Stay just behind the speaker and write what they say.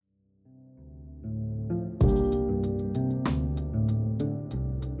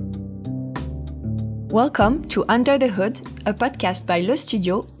Welcome to Under the Hood, a podcast by Le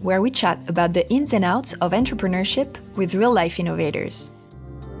Studio where we chat about the ins and outs of entrepreneurship with real-life innovators.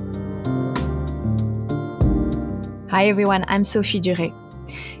 Hi everyone, I'm Sophie Durey.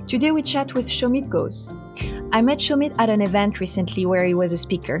 Today we chat with Shomit Ghose. I met Shomit at an event recently where he was a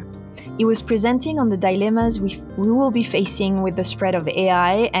speaker. He was presenting on the dilemmas we will be facing with the spread of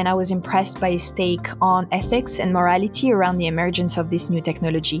AI, and I was impressed by his take on ethics and morality around the emergence of this new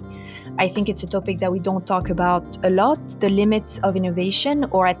technology. I think it's a topic that we don't talk about a lot, the limits of innovation,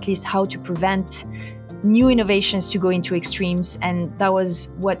 or at least how to prevent new innovations to go into extremes. And that was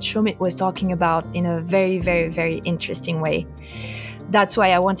what Shomit was talking about in a very, very, very interesting way. That's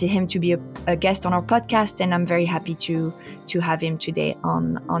why I wanted him to be a guest on our podcast, and I'm very happy to have him today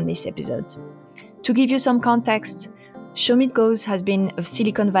on this episode. To give you some context, Shomit Ghose has been a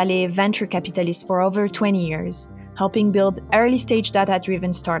Silicon Valley venture capitalist for over 20 years, helping build early-stage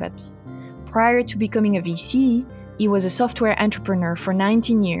data-driven startups. Prior to becoming a VC, he was a software entrepreneur for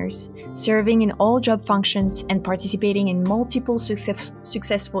 19 years, serving in all job functions and participating in multiple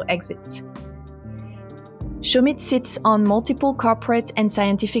successful exits. Shomit sits on multiple corporate and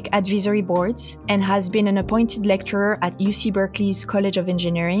scientific advisory boards and has been an appointed lecturer at UC Berkeley's College of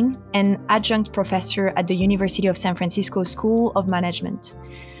Engineering and adjunct professor at the University of San Francisco School of Management.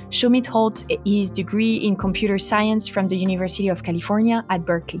 Shomit holds his degree in computer science from the University of California at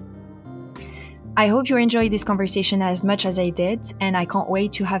Berkeley. I hope you enjoyed this conversation as much as I did, and I can't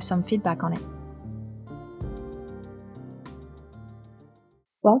wait to have some feedback on it.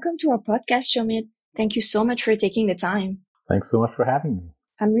 Welcome to our podcast, Shomit. Thank you so much for taking the time. Thanks so much for having me.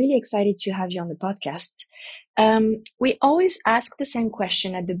 I'm really excited to have you on the podcast. We always ask the same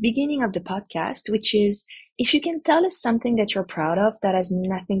question at the beginning of the podcast, which is if you can tell us something that you're proud of that has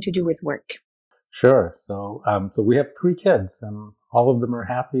nothing to do with work. Sure. So we have 3 kids, and all of them are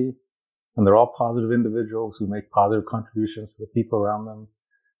happy, and they're all positive individuals who make positive contributions to the people around them.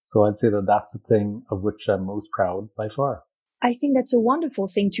 So I'd say that that's the thing of which I'm most proud by far. I think that's a wonderful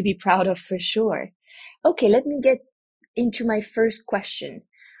thing to be proud of for sure. Okay, let me get into my first question.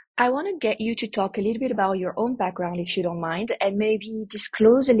 I want to get you to talk a little bit about your own background, if you don't mind, and maybe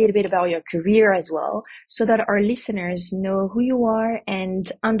disclose a little bit about your career as well, so that our listeners know who you are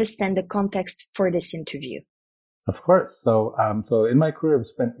and understand the context for this interview. Of course. So in my career, I've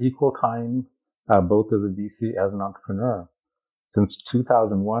spent equal time both as a VC as an entrepreneur. Since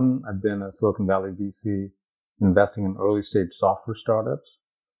 2001, I've been a Silicon Valley VC investing in early stage software startups.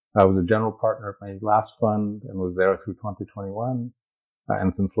 I was a general partner at my last fund and was there through 2021.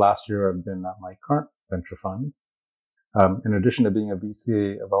 And since last year, I've been at my current venture fund. In addition to being a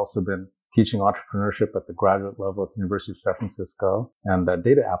VC, I've also been teaching entrepreneurship at the graduate level at the University of San Francisco and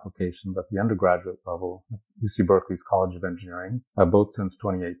data applications at the undergraduate level at UC Berkeley's College of Engineering, both since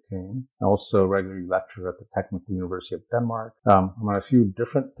 2018. I also regularly lecture at the Technical University of Denmark. I'm on a few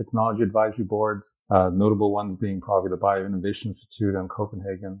different technology advisory boards, notable ones being probably the Bioinnovation Institute in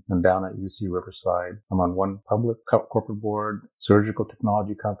Copenhagen and down at UC Riverside. I'm on one public corporate board, surgical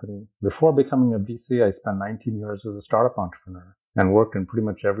technology company. Before becoming a VC, I spent 19 years as a startup entrepreneur and worked in pretty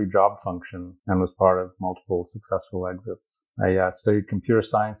much every job function and was part of multiple successful exits. I studied computer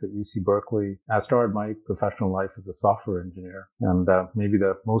science at UC Berkeley. I started my professional life as a software engineer. And maybe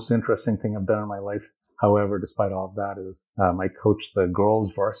the most interesting thing I've done in my life, however, despite all of that, is I coached the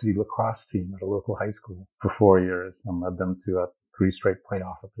girls' varsity lacrosse team at a local high school for 4 years and led them to 3 straight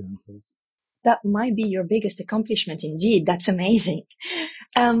playoff appearances. That might be your biggest accomplishment indeed. That's amazing.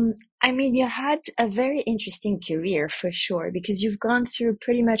 You had a very interesting career for sure, because you've gone through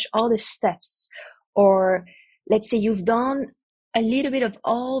pretty much all the steps, or let's say you've done a little bit of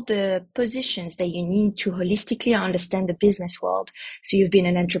all the positions that you need to holistically understand the business world. So you've been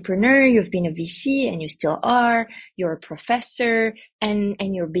an entrepreneur, you've been a VC, and you still are, you're a professor, and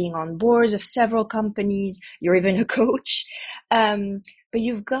you're being on boards of several companies, you're even a coach. But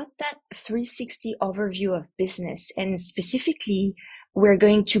you've got that 360 overview of business, and specifically, we're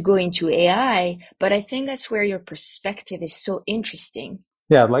going to go into AI, but I think that's where your perspective is so interesting.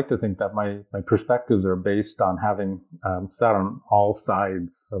 Yeah, I'd like to think that my perspectives are based on having sat on all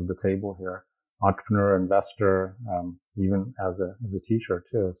sides of the table here, entrepreneur, investor, even as a teacher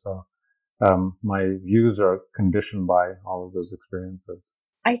too. So my views are conditioned by all of those experiences.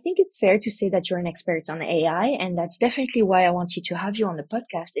 I think it's fair to say that you're an expert on AI, and that's definitely why I wanted to have you on the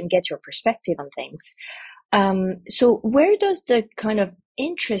podcast and get your perspective on things. So where does the kind of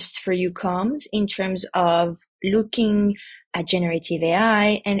interest for you comes in terms of looking at generative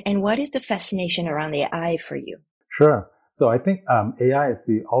AI, and what is the fascination around AI for you? Sure. So I think AI is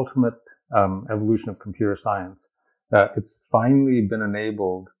the ultimate evolution of computer science. It's finally been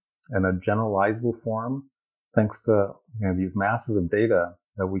enabled in a generalizable form, thanks to these masses of data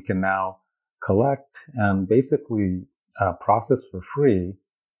that we can now collect and basically process for free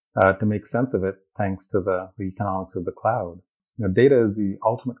to make sense of it, thanks to the economics of the cloud. Data is the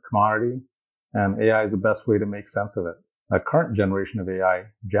ultimate commodity, and AI is the best way to make sense of it. The current generation of AI,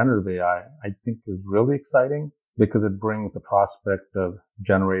 generative AI, I think is really exciting because it brings the prospect of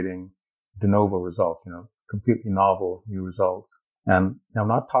generating de novo results, completely novel new results. And I'm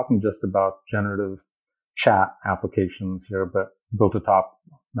not talking just about generative chat applications here, but built atop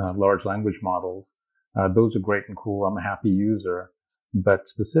large language models. Those are great and cool. I'm a happy user. But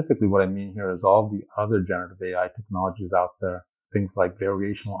specifically what I mean here is all the other generative AI technologies out there, things like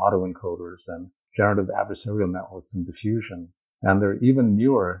variational autoencoders and generative adversarial networks and diffusion. And there are even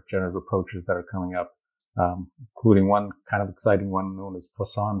newer generative approaches that are coming up, including one kind of exciting one known as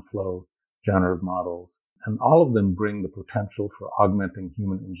Poisson flow generative models. And all of them bring the potential for augmenting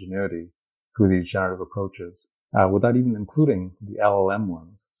human ingenuity through these generative approaches, without even including the LLM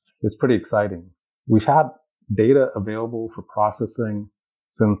ones. It's pretty exciting. We've had data available for processing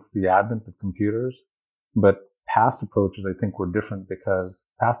since the advent of computers, but past approaches, I think, were different because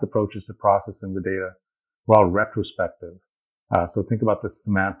past approaches to processing the data were all retrospective. So think about the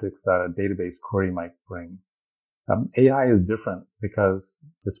semantics that a database query might bring. AI is different because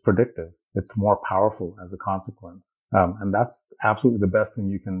it's predictive. It's more powerful as a consequence. And that's absolutely the best thing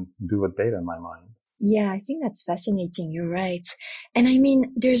you can do with data in my mind. Yeah, I think that's fascinating. You're right. And I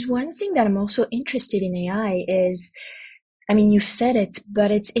mean, there's one thing that I'm also interested in AI is, I mean, you've said it, but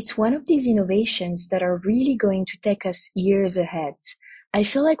it's one of these innovations that are really going to take us years ahead. I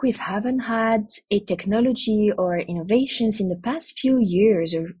feel like we haven't had a technology or innovations in the past few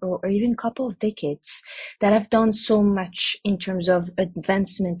years or even couple of decades that have done so much in terms of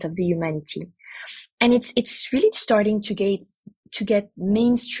advancement of the humanity. And it's really starting to get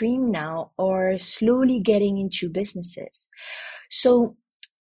mainstream now or slowly getting into businesses. So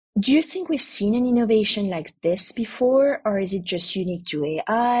do you think we've seen an innovation like this before, or is it just unique to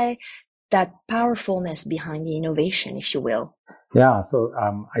AI, that powerfulness behind the innovation, if you will? Yeah, so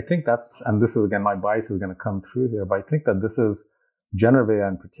I think and this is again, my bias is going to come through here, but I think that this is generative AI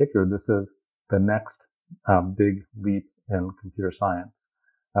in particular. This is the next big leap in computer science.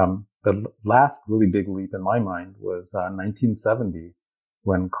 The last really big leap in my mind was 1970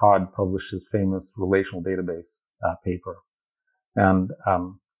 when Codd published his famous relational database paper. And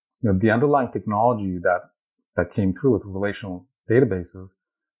the underlying technology that came through with relational databases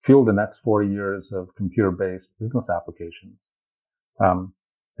fueled the next 40 years of computer-based business applications.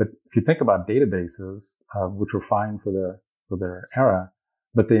 But if you think about databases, which were fine for their era,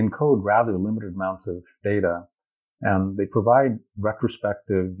 but they encode rather limited amounts of data, and they provide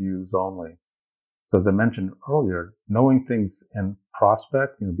retrospective views only. So as I mentioned earlier, knowing things in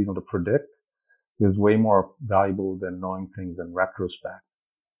prospect, being able to predict, is way more valuable than knowing things in retrospect.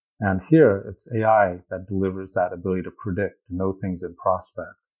 And here, it's AI that delivers that ability to predict, to know things in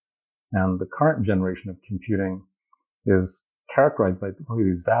prospect. And the current generation of computing is characterized by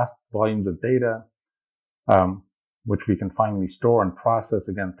these vast volumes of data, which we can finally store and process,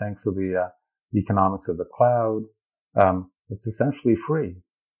 again, thanks to the economics of the cloud. It's essentially free.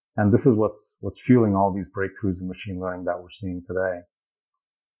 And this is what's fueling all these breakthroughs in machine learning that we're seeing today.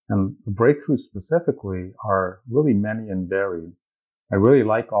 And the breakthroughs specifically are really many and varied. I really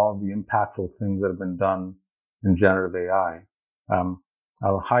like all the impactful things that have been done in generative AI.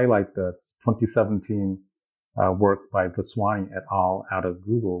 I'll highlight the 2017 work by Vaswani et al. Out of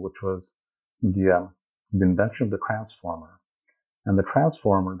Google, which was the invention of the transformer. And the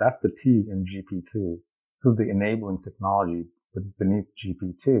transformer, that's the T in GPT. This is the enabling technology beneath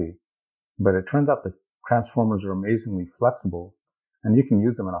GPT. But it turns out that transformers are amazingly flexible, and you can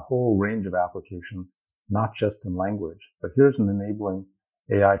use them in a whole range of applications, not just in language. But here's an enabling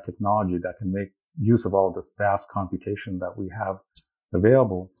AI technology that can make use of all this vast computation that we have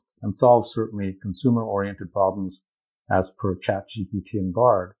available and solve certainly consumer-oriented problems as per ChatGPT and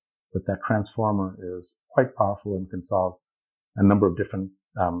Bard. But that transformer is quite powerful and can solve a number of different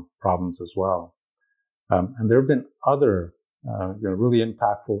problems as well. And there have been other really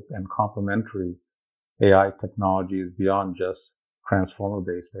impactful and complementary AI technologies beyond just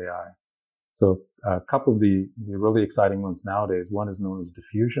transformer-based AI. So a couple of the really exciting ones nowadays, one is known as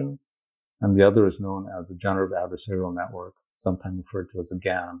diffusion, and the other is known as the generative adversarial network, sometimes referred to as a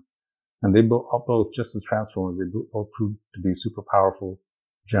GAN. And they both, just as transformers, they both prove to be super powerful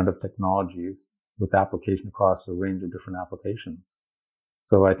generative technologies with application across a range of different applications.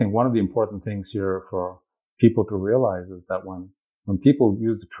 So I think one of the important things here for people to realize is that when people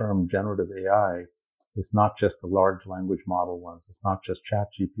use the term generative AI, It's not just the large language model ones. It's not just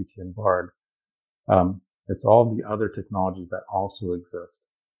ChatGPT and Bard. It's all the other technologies that also exist.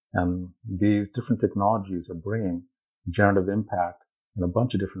 And these different technologies are bringing generative impact in a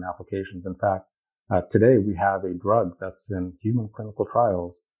bunch of different applications. In fact, today we have a drug that's in human clinical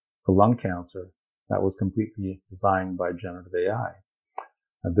trials for lung cancer that was completely designed by generative AI.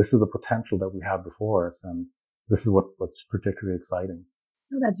 And this is the potential that we have before us. And this is what's particularly exciting.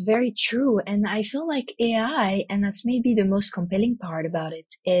 No, that's very true. And I feel like AI, and that's maybe the most compelling part about it,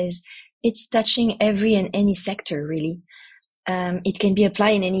 is it's touching every and any sector, really. It can be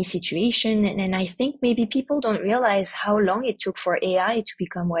applied in any situation. And I think maybe people don't realize how long it took for AI to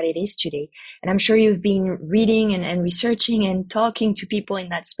become what it is today. And I'm sure you've been reading and researching and talking to people in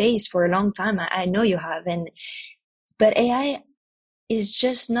that space for a long time. I know you have. But AI is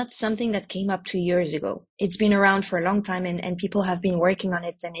just not something that came up 2 years ago. It's been around for a long time and people have been working on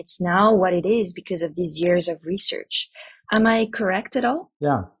it, and it's now what it is because of these years of research. Am I correct at all?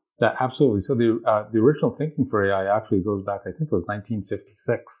 Yeah, absolutely. So the original thinking for AI actually goes back, I think it was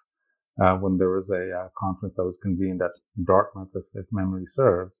 1956, when there was a conference that was convened at Dartmouth, if memory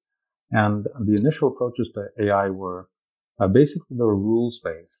serves. And the initial approaches to AI were basically they were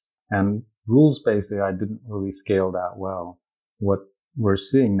rules-based, and rules-based AI didn't really scale that well. What we're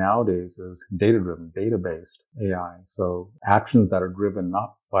seeing nowadays is data-driven, data-based AI. So actions that are driven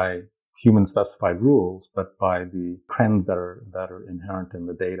not by human specified rules, but by the trends that are inherent in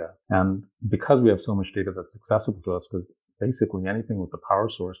the data. And because we have so much data that's accessible to us, because basically anything with the power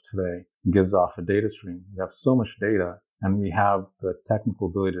source today gives off a data stream. We have so much data, and we have the technical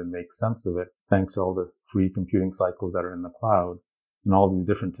ability to make sense of it thanks to all the free computing cycles that are in the cloud and all these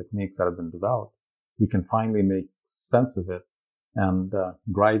different techniques that have been developed. We can finally make sense of it and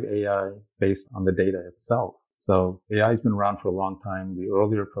drive AI based on the data itself. So AI has been around for a long time. The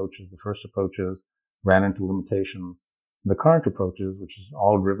earlier approaches, the first approaches, ran into limitations. The current approaches, which is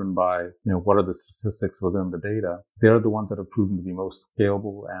all driven by, what are the statistics within the data, they're the ones that have proven to be most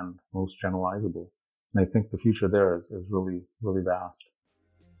scalable and most generalizable. And I think the future there is really, really vast.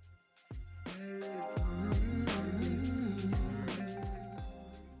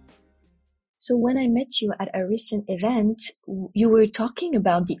 So when I met you at a recent event, you were talking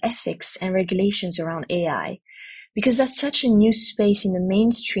about the ethics and regulations around AI, because that's such a new space in the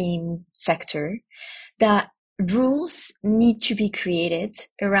mainstream sector that rules need to be created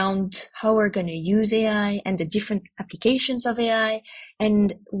around how we're going to use AI and the different applications of AI.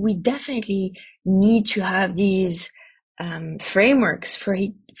 And we definitely need to have these frameworks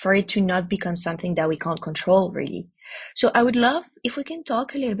for it to not become something that we can't control, really. So I would love if we can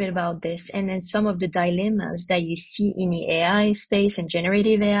talk a little bit about this and then some of the dilemmas that you see in the AI space and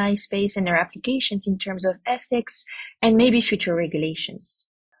generative AI space and their applications in terms of ethics and maybe future regulations.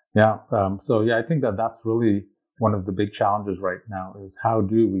 Yeah. I think that's really one of the big challenges right now is how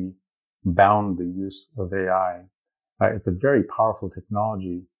do we bound the use of AI? It's a very powerful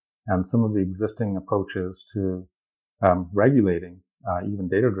technology, and some of the existing approaches to regulating even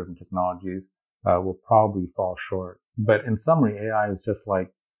data-driven technologies will probably fall short. But in summary, AI is just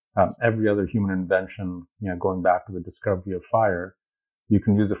like every other human invention, going back to the discovery of fire. You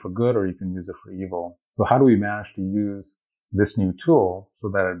can use it for good or you can use it for evil. So how do we manage to use this new tool so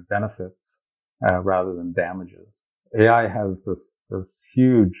that it benefits rather than damages? AI has this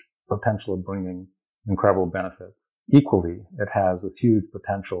huge potential of bringing incredible benefits. Equally, it has this huge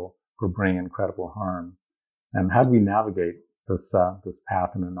potential for bringing incredible harm. And how do we navigate this path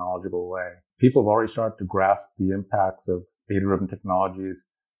in a knowledgeable way? People have already started to grasp the impacts of data-driven technologies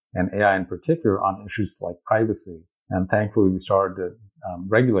and AI in particular on issues like privacy. And thankfully, we started to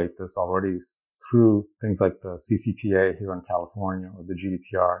regulate this already through things like the CCPA here in California or the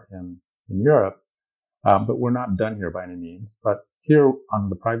GDPR in Europe. But we're not done here by any means. But here on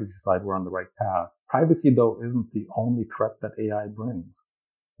the privacy side, we're on the right path. Privacy, though, isn't the only threat that AI brings.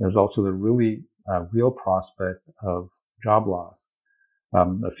 There's also the really real prospect of job loss.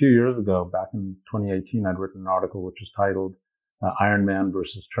 A few years ago, back in 2018, I'd written an article which is titled Iron Man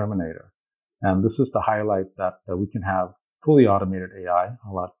versus Terminator. And this is to highlight that we can have fully automated AI,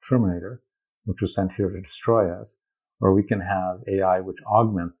 a la Terminator, which was sent here to destroy us, or we can have AI which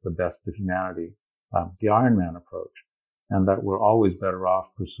augments the best of humanity, the Iron Man approach, and that we're always better off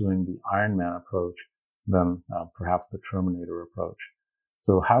pursuing the Iron Man approach than perhaps the Terminator approach.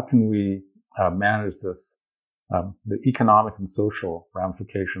 So how can we manage this, the economic and social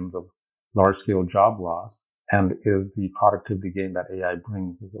ramifications of large-scale job loss? And is the productivity gain that AI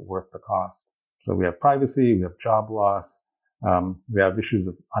brings, is it worth the cost? So we have privacy, we have job loss, we have issues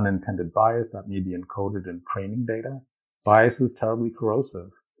of unintended bias that may be encoded in training data. Bias is terribly corrosive.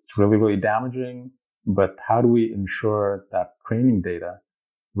 It's really, really damaging. but how do we ensure that training data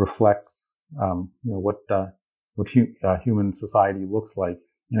reflects, what human society looks like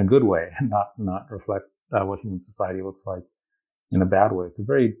in a good way, and not reflect what human society looks like in a bad way? It's a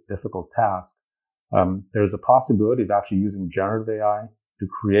very difficult task. There's a possibility of actually using generative AI to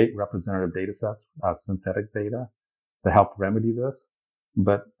create representative data sets, synthetic data, to help remedy this.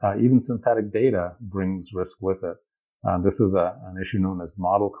 But even synthetic data brings risk with it. This is an issue known as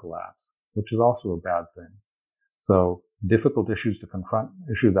model collapse, which is also a bad thing. So difficult issues to confront,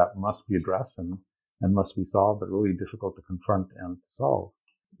 issues that must be addressed and must be solved, but really difficult to confront and to solve.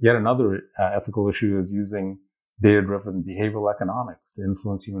 Yet another ethical issue is using data-driven behavioral economics to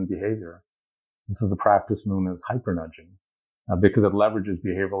influence human behavior. This is a practice known as hypernudging. Because it leverages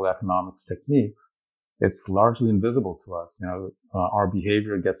behavioral economics techniques, it's largely invisible to us. Our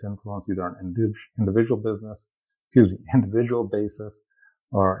behavior gets influenced either on individual basis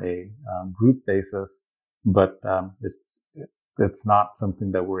or a group basis, but it's not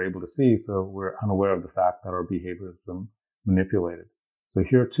something that we're able to see, so we're unaware of the fact that our behavior has been manipulated. So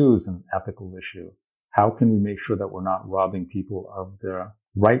here too is an ethical issue. How can we make sure that we're not robbing people of their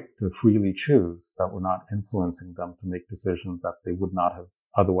right to freely choose, that we're not influencing them to make decisions that they would not have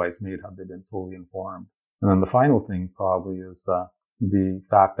otherwise made had they been fully informed? And then the final thing probably is the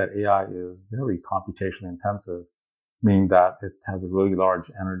fact that AI is very computationally intensive, meaning that it has a really large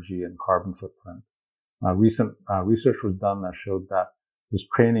energy and carbon footprint. Recent research was done that showed that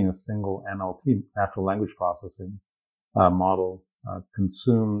just training a single NLP, natural language processing model,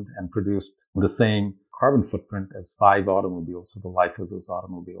 consumed and produced the same carbon footprint as 5 automobiles for the life of those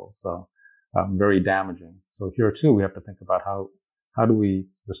automobiles. So very damaging. So here too, we have to think about how do we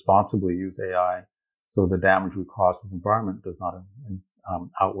responsibly use AI so the damage we cause to the environment does not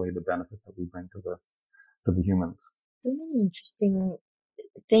outweigh the benefit that we bring to the humans. So many interesting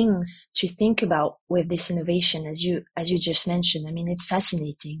things to think about with this innovation, as you just mentioned. I mean, it's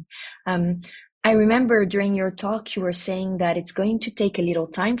fascinating. I remember during your talk, you were saying that it's going to take a little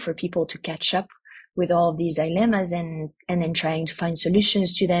time for people to catch up with all of these dilemmas and then trying to find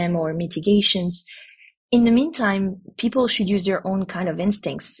solutions to them or mitigations. In the meantime, people should use their own kind of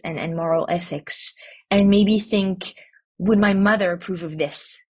instincts and moral ethics and maybe think, would my mother approve of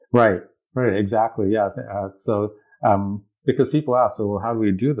this? Right, exactly. Yeah. Because people ask, so well, how do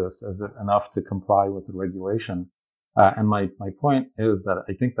we do this? Is it enough to comply with the regulation? And my point is that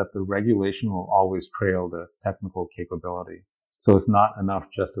I think that the regulation will always trail the technical capability. So it's not enough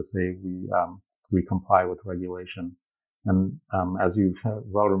just to say we comply with regulation. And as you've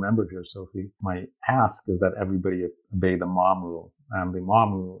well remembered here, Sophie, my ask is that everybody obey the mom rule. And the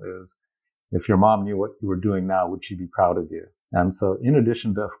mom rule is, if your mom knew what you were doing now, would she be proud of you? And so in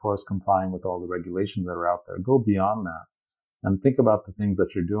addition to, of course, complying with all the regulations that are out there, go beyond that and think about the things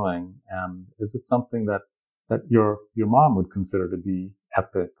that you're doing. And is it something that your mom would consider to be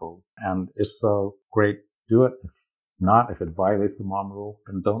ethical? And if so, great, do it. If not, if it violates the mom rule,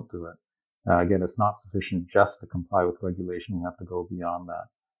 then don't do it. Again, it's not sufficient just to comply with regulation. We have to go beyond that.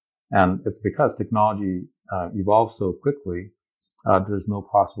 And it's because technology evolves so quickly, there's no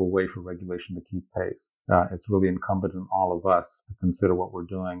possible way for regulation to keep pace. It's really incumbent on all of us to consider what we're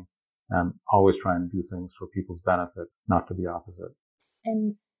doing and always try and do things for people's benefit, not for the opposite.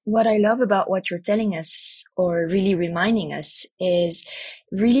 And what I love about what you're telling us or really reminding us is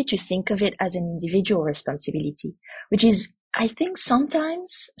really to think of it as an individual responsibility, which is, I think,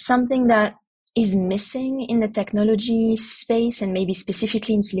 sometimes something that is missing in the technology space and maybe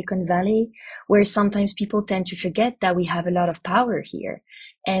specifically in Silicon Valley, where sometimes people tend to forget that we have a lot of power here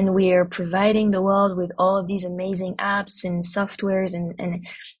and we're providing the world with all of these amazing apps and softwares and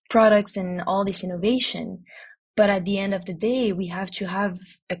products and all this innovation. But at the end of the day, we have to have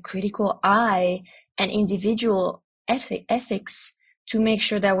a critical eye and individual ethics to make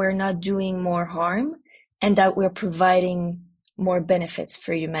sure that we're not doing more harm and that we're providing more benefits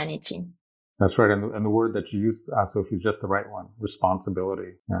for humanity. That's right. And the word that you used, Sophie, is just the right one,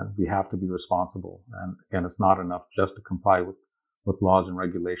 responsibility. We have to be responsible. And again, it's not enough just to comply with laws and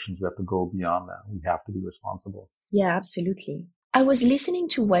regulations. We have to go beyond that. We have to be responsible. Yeah, absolutely. I was listening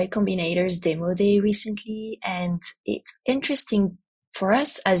to Y Combinator's demo day recently, and it's interesting for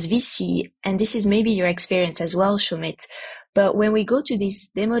us as VC, and this is maybe your experience as well, Shomit, but when we go to these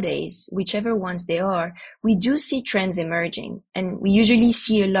demo days, whichever ones they are, we do see trends emerging, and we usually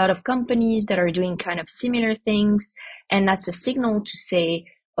see a lot of companies that are doing kind of similar things, and that's a signal to say,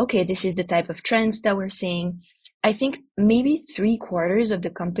 okay, this is the type of trends that we're seeing. I think maybe 3/4 of the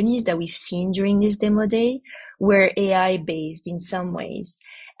companies that we've seen during this demo day were AI based in some ways.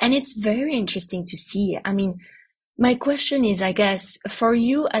 And it's very interesting to see. I mean, my question is, I guess, for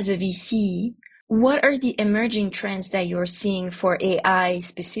you as a VC, What are the emerging trends that you're seeing for AI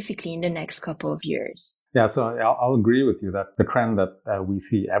specifically in the next couple of years? Yeah, so I'll agree with you that the trend that we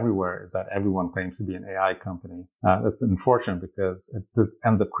see everywhere is that everyone claims to be an AI company. That's unfortunate because this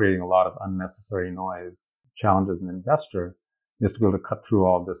ends up creating a lot of unnecessary noise. Challenge as an investor is to be able to cut through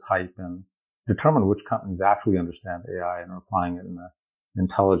all this hype and determine which companies actually understand AI and are applying it in an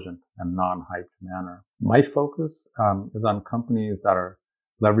intelligent and non-hyped manner. My focus is on companies that are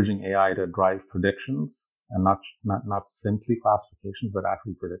leveraging AI to drive predictions and not simply classifications, but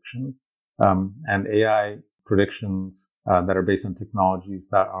actually predictions. And AI predictions that are based on technologies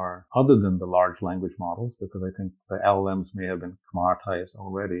that are other than the large language models, because I think the LLMs may have been commoditized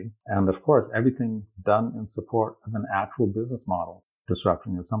already. And of course, everything done in support of an actual business model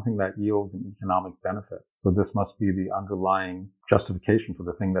disruption is something that yields an economic benefit. So this must be the underlying justification for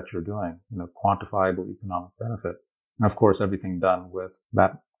the thing that you're doing, quantifiable economic benefit. And of course, everything done with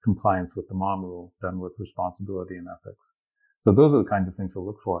that compliance with the mom rule, done with responsibility and ethics. So those are the kinds of things to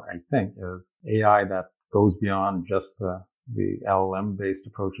look for, I think, is AI that goes beyond just the LLM-based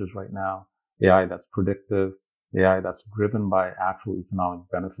approaches right now, AI that's predictive, AI that's driven by actual economic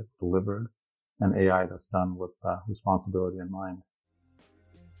benefit delivered, and AI that's done with responsibility in mind.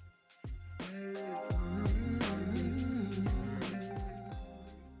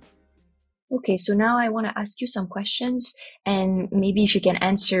 Okay, so now I want to ask you some questions, and maybe if you can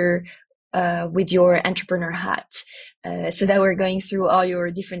answer with your entrepreneur hat, so that we're going through all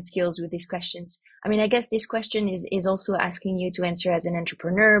your different skills with these questions. I mean, I guess this question is also asking you to answer as an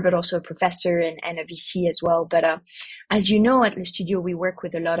entrepreneur, but also a professor and a VC as well. But as you know, at the studio, we work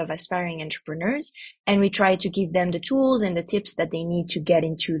with a lot of aspiring entrepreneurs, and we try to give them the tools and the tips that they need to get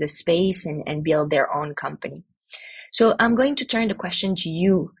into the space and build their own company. So I'm going to turn the question to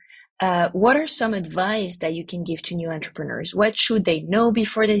you. What are some advice that you can give to new entrepreneurs? What should they know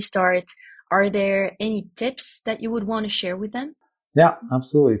before they start? Are there any tips that you would want to share with them? Yeah,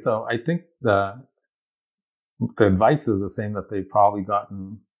 absolutely. So I think the advice is the same that they've probably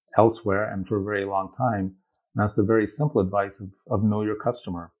gotten elsewhere and for a very long time. And that's the very simple advice of know your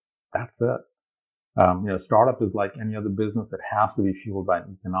customer. That's it. Startup is like any other business. It has to be fueled by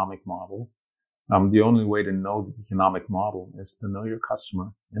an economic model. The only way to know the economic model is to know your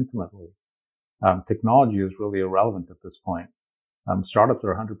customer intimately. Technology is really irrelevant at this point. Startups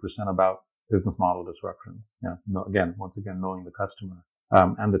are 100% about business model disruptions. Once again, knowing the customer.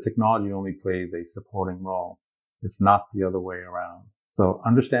 And the technology only plays a supporting role. It's not the other way around. So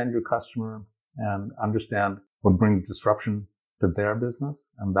understand your customer and understand what brings disruption to their business,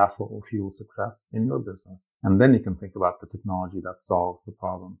 and that's what will fuel success in your business. And then you can think about the technology that solves the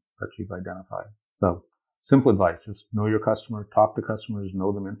problem that you've identified. So simple advice, just know your customer, talk to customers,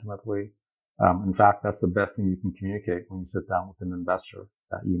 know them intimately. In fact, that's the best thing you can communicate when you sit down with an investor,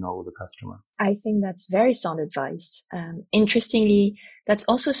 that you know the customer. I think that's very sound advice. Interestingly, that's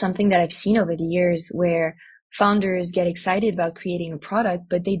also something that I've seen over the years where founders get excited about creating a product,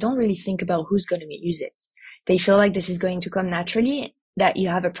 but they don't really think about who's going to use it. They feel like this is going to come naturally, that you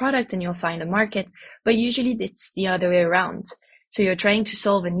have a product and you'll find a market, but usually it's the other way around. So you're trying to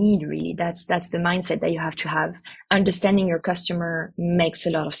solve a need, really. That's the mindset that you have to have. Understanding your customer makes a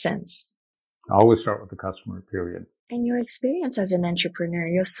lot of sense. I always start with the customer, period. And your experience as an entrepreneur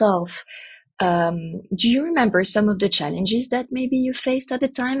yourself, do you remember some of the challenges that maybe you faced at the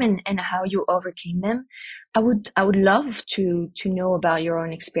time and how you overcame them? I would love to know about your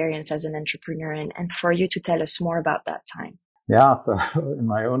own experience as an entrepreneur and for you to tell us more about that time. Yeah, so in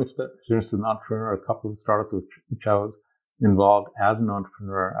my own experience as an entrepreneur, a couple of startups which I was involved as an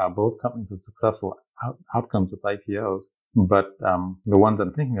entrepreneur, both companies had successful outcomes with IPOs. But the ones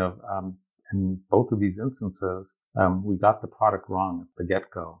I'm thinking of, in both of these instances, we got the product wrong at the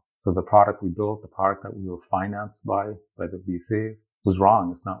get-go. So the product we built, the product that we were financed by the VCs, was wrong.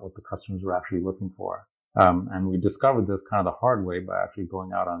 It's not what the customers were actually looking for. And we discovered this kind of the hard way by actually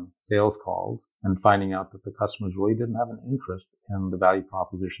going out on sales calls and finding out that the customers really didn't have an interest in the value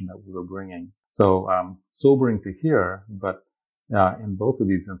proposition that we were bringing. So sobering to hear, but in both of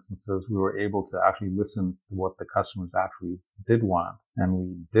these instances, we were able to actually listen to what the customers actually did want. And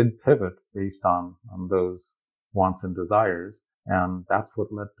we did pivot based on those wants and desires. And that's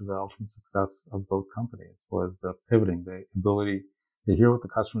what led to the ultimate success of both companies, was the pivoting, the ability to hear what the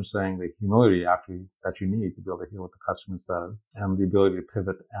customer is saying, the humility actually that you need to be able to hear what the customer says, and the ability to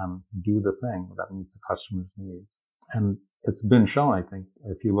pivot and do the thing that meets the customer's needs. And it's been shown, I think,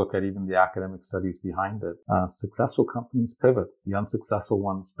 if you look at even the academic studies behind it, successful companies pivot. The unsuccessful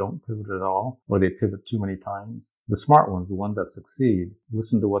ones don't pivot at all, or they pivot too many times. The smart ones, the ones that succeed,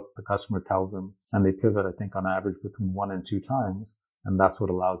 listen to what the customer tells them, and they pivot, I think, on average between 1 and 2 times, And that's what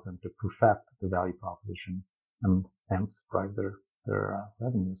allows them to perfect the value proposition and hence drive their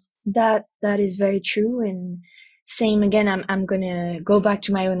revenues. That is very true. And same again, I'm gonna go back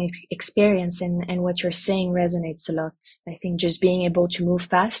to my own experience, and what you're saying resonates a lot. I think just being able to move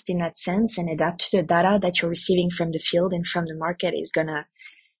fast in that sense and adapt to the data that you're receiving from the field and from the market is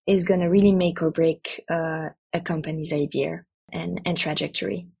gonna really make or break a company's idea and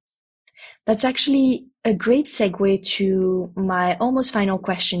trajectory. That's actually a great segue to my almost final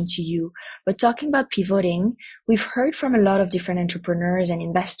question to you. But talking about pivoting, we've heard from a lot of different entrepreneurs and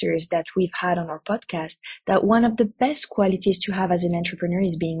investors that we've had on our podcast that one of the best qualities to have as an entrepreneur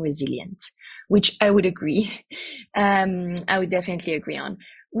is being resilient, which I would agree. I would definitely agree on.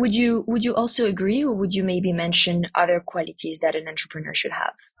 Would you also agree, or would you maybe mention other qualities that an entrepreneur should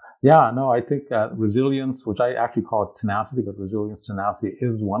have? Yeah, no, I think resilience, which I actually call it tenacity, but resilience, tenacity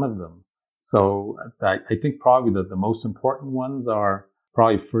is one of them. So I think probably the most important ones are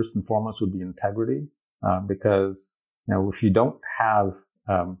probably first and foremost would be integrity, because, if you don't have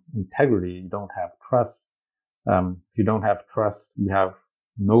integrity, you don't have trust. If you don't have trust, you have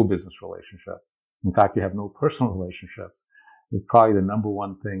no business relationship. In fact, you have no personal relationships. It's probably the number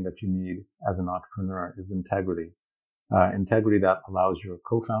one thing that you need as an entrepreneur is integrity. Integrity that allows your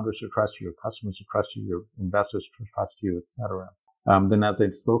co-founders to trust you, your customers to trust you, your investors to trust you, etc. Then, as I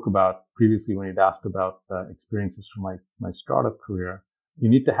spoke about previously when you'd asked about experiences from my startup career, you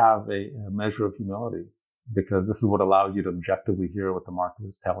need to have a measure of humility, because this is what allows you to objectively hear what the market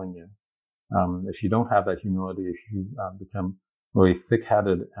is telling you. If you don't have that humility, if you become really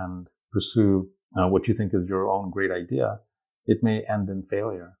thick-headed and pursue what you think is your own great idea, it may end in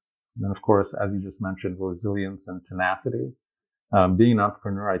failure. And then, of course, as you just mentioned, resilience and tenacity. Being an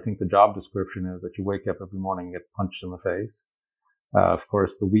entrepreneur, I think the job description is that you wake up every morning and get punched in the face. Of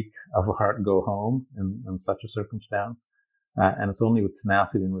course, the weak of heart go home in such a circumstance. And it's only with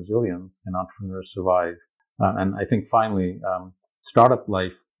tenacity and resilience can entrepreneurs survive. And I think finally, startup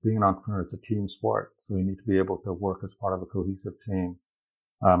life, being an entrepreneur, it's a team sport. So you need to be able to work as part of a cohesive team.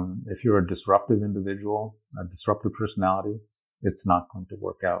 If you're a disruptive individual, a disruptive personality, it's not going to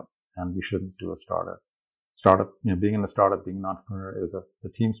work out, and you shouldn't do a startup. Being in a startup, being an entrepreneur it's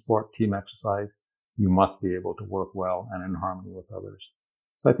a team sport, team exercise. You must be able to work well and in harmony with others.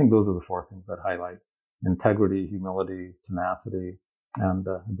 So I think those are the four things that highlight integrity, humility, tenacity, and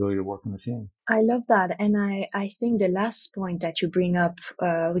ability to work in a team. I love that. And I think the last point that you bring up,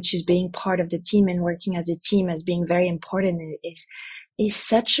 which is being part of the team and working as a team as being very important, is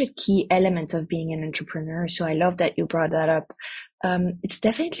such a key element of being an entrepreneur. So I love that you brought that up. It's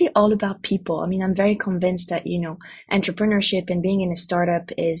definitely all about people. I mean, I'm very convinced that, entrepreneurship and being in a startup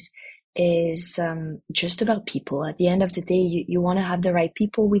is just about people. At the end of the day, you want to have the right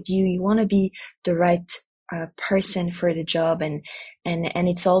people with you. You want to be the right person for the job, and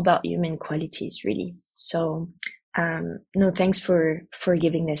it's all about human qualities, really. So, no, thanks for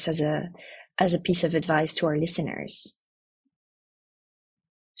giving this as a piece of advice to our listeners.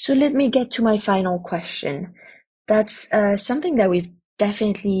 So let me get to my final question. That's something that we've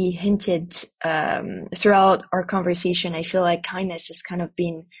definitely hinted throughout our conversation. I feel like kindness has kind of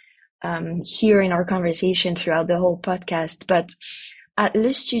been here in our conversation throughout the whole podcast. But at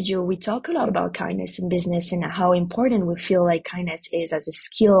Le Studio, we talk a lot about kindness in business and how important we feel like kindness is as a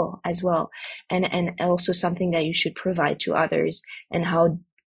skill as well, and also something that you should provide to others, and how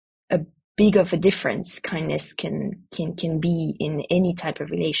a big of a difference kindness can be in any type of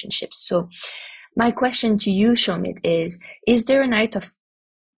relationships. So my question to you, Shomit, is there an act of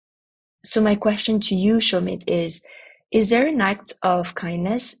is there an act of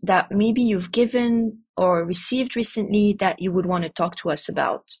kindness that maybe you've given or received recently that you would want to talk to us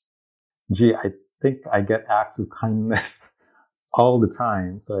about? Gee, I think I get acts of kindness all the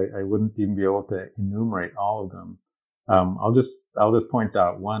time, so I wouldn't even be able to enumerate all of them. I'll just point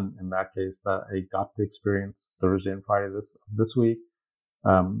out one in that case that I got to experience Thursday and Friday this week.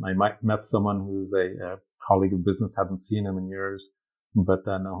 I met someone who's a colleague of business, haven't seen him in years, but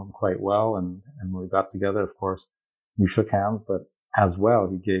know him quite well. And when we got together, of course, we shook hands, but as well,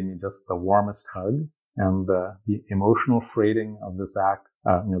 he gave me just the warmest hug, and the emotional freighting of this act,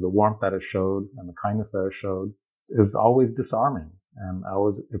 the warmth that it showed and the kindness that it showed is always disarming. And I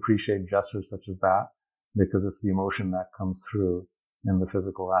always appreciate gestures such as that, because it's the emotion that comes through in the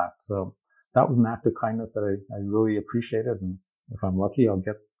physical act. So that was an act of kindness that I really appreciated. And if I'm lucky, I'll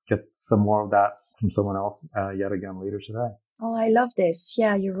get some more of that from someone else yet again later today. Oh, I love this.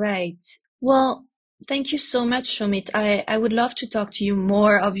 Yeah, you're right. Well, thank you so much, Shomit. I would love to talk to you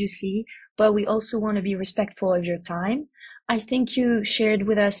more, obviously, but we also want to be respectful of your time. I think you shared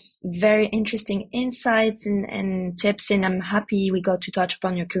with us very interesting insights and tips, and I'm happy we got to touch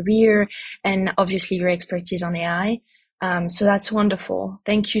upon your career and obviously your expertise on AI. So that's wonderful.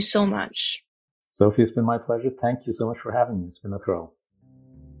 Thank you so much. Sophie, it's been my pleasure. Thank you so much for having me. It's been a thrill.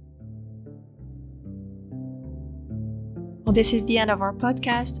 Well, this is the end of our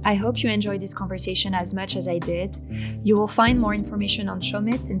podcast. I hope you enjoyed this conversation as much as I did. You will find more information on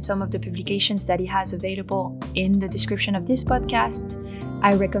Shomit and some of the publications that he has available in the description of this podcast.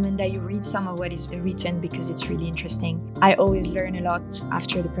 I recommend that you read some of what is written because it's really interesting. I always learn a lot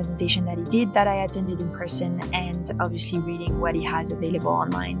after the presentation that he did that I attended in person, and obviously reading what he has available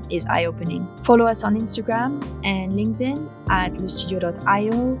online is eye-opening. Follow us on Instagram and LinkedIn at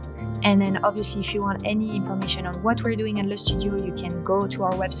lestudio.io. And then obviously, if you want any information on what we're doing at Le Studio, you can go to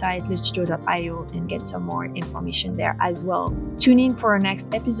our website, lestudio.io, and get some more information there as well. Tune in for our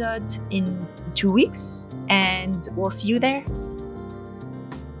next episode in 2 weeks, and we'll see you there.